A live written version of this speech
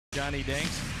Johnny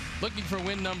Danks looking for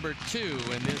win number 2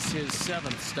 in this his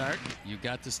 7th start. You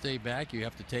got to stay back. You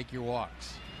have to take your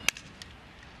walks.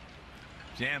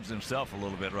 Jams himself a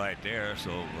little bit right there.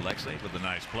 So Alexei with a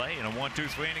nice play and a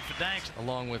 1-2-3 inning for Danks.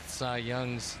 Along with Cy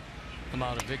Young's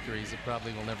amount of victories, it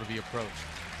probably will never be approached.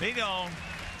 He gone.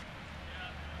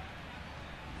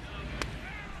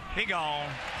 He gone.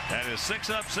 That is 6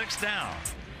 up, 6 down.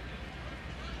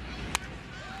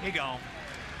 He gone.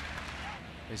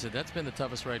 They said that's been the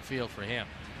toughest right field for him.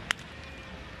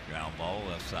 Ground ball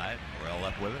left side. Morel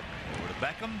up with it. Over to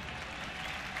Beckham.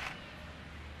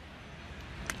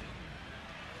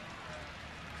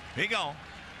 He gone.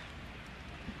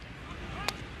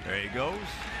 There he goes.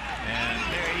 And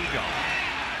there he goes.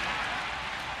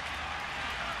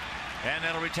 And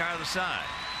that'll retire the side.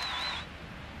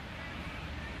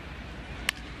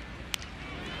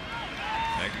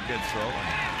 Make a good throw.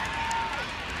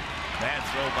 Bad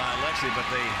throw by Alexei, but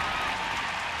they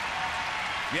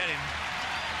get him.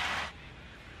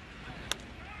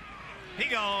 He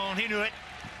gone. He knew it.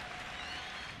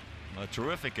 A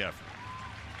terrific effort.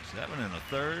 7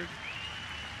 1/3.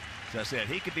 As I said,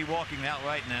 he could be walking out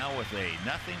right now with a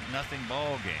 0-0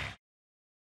 ball game.